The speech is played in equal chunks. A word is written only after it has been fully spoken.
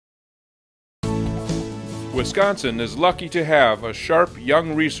Wisconsin is lucky to have a sharp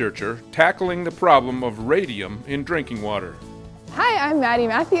young researcher tackling the problem of radium in drinking water. Hi, I'm Maddie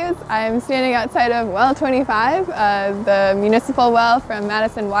Matthews. I'm standing outside of well 25, the municipal well from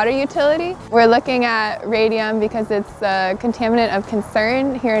Madison Water Utility. We're looking at radium because it's a contaminant of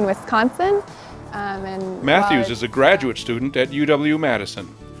concern here in Wisconsin. Matthews is a graduate student at UW-Madison.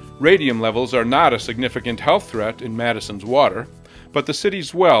 Radium levels are not a significant health threat in Madison's water, but the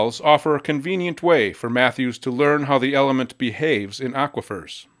city's wells offer a convenient way for Matthews to learn how the element behaves in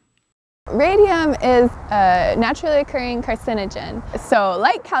aquifers. Radium is a naturally occurring carcinogen. So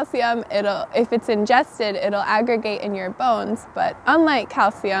like calcium, if it's ingested, it'll aggregate in your bones, but unlike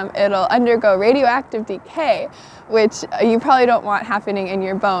calcium, it'll undergo radioactive decay, which you probably don't want happening in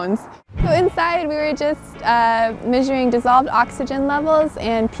your bones. So inside we were just measuring dissolved oxygen levels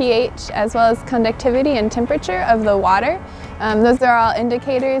and pH, as well as conductivity and temperature of the water. Those are all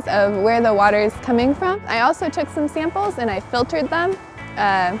indicators of where the water is coming from. I also took some samples and I filtered them.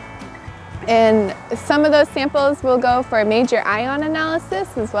 And some of those samples will go for major ion analysis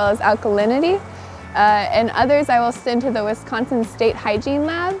as well as alkalinity. And others I will send to the Wisconsin State Hygiene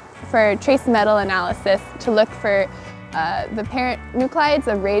Lab for trace metal analysis to look for the parent nuclides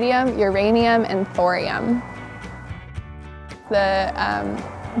of radium, uranium, and thorium. The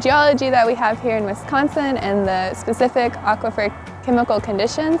geology that we have here in Wisconsin and the specific aquifer chemical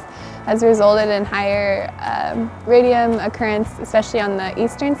conditions has resulted in higher radium occurrence, especially on the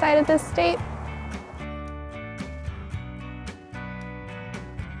eastern side of this state.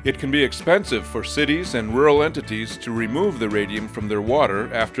 It can be expensive for cities and rural entities to remove the radium from their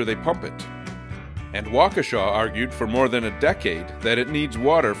water after they pump it. And Waukesha argued for more than a decade that it needs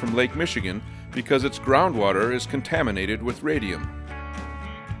water from Lake Michigan because its groundwater is contaminated with radium.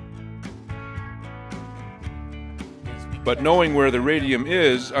 But knowing where the radium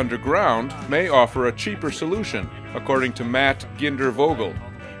is underground may offer a cheaper solution, according to Matt Ginder-Vogel.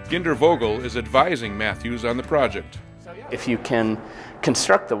 Ginder-Vogel is advising Matthews on the project. If you can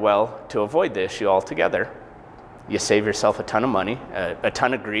construct the well to avoid the issue altogether, you save yourself a ton of money, a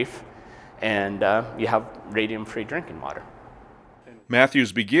ton of grief, and you have radium-free drinking water.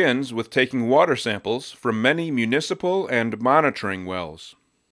 Matthews begins with taking water samples from many municipal and monitoring wells.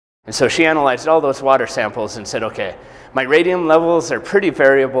 And so she analyzed all those water samples and said, okay, my radium levels are pretty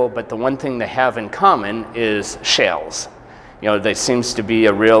variable, but the one thing they have in common is shales. You know, there seems to be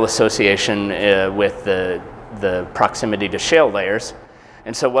a real association with the proximity to shale layers.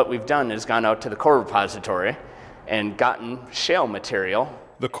 And so what we've done is gone out to the core repository and gotten shale material.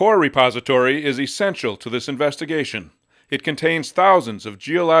 The core repository is essential to this investigation. It contains thousands of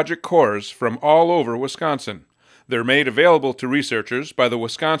geologic cores from all over Wisconsin. They're made available to researchers by the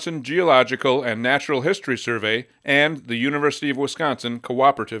Wisconsin Geological and Natural History Survey and the University of Wisconsin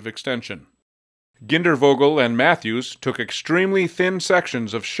Cooperative Extension. Ginder-Vogel and Matthews took extremely thin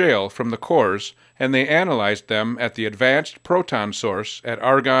sections of shale from the cores and they analyzed them at the Advanced Proton Source at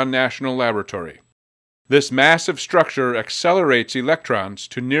Argonne National Laboratory. This massive structure accelerates electrons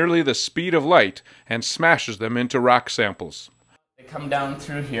to nearly the speed of light and smashes them into rock samples. They come down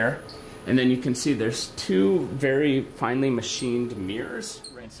through here. And then you can see there's two very finely machined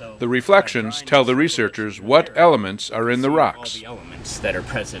mirrors. The reflections tell the researchers what elements are in the rocks. All the elements that are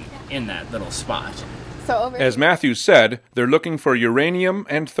present in that little spot. As Matthews said, they're looking for uranium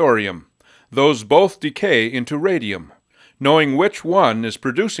and thorium. Those both decay into radium. Knowing which one is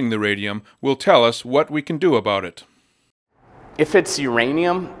producing the radium will tell us what we can do about it. If it's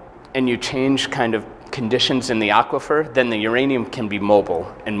uranium and you change kind of conditions in the aquifer, then the uranium can be mobile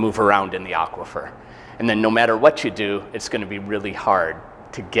and move around in the aquifer. And then no matter what you do, it's going to be really hard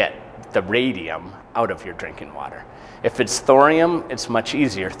to get the radium out of your drinking water. If it's thorium, it's much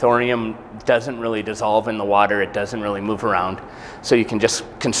easier. Thorium doesn't really dissolve in the water, it doesn't really move around, so you can just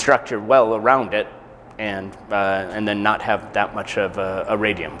construct your well around it and then not have that much of a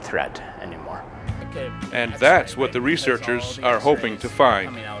radium threat anymore. And that's what the researchers are hoping to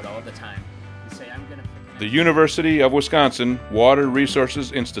find. The University of Wisconsin Water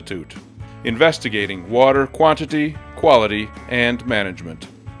Resources Institute, investigating water quantity, quality, and management.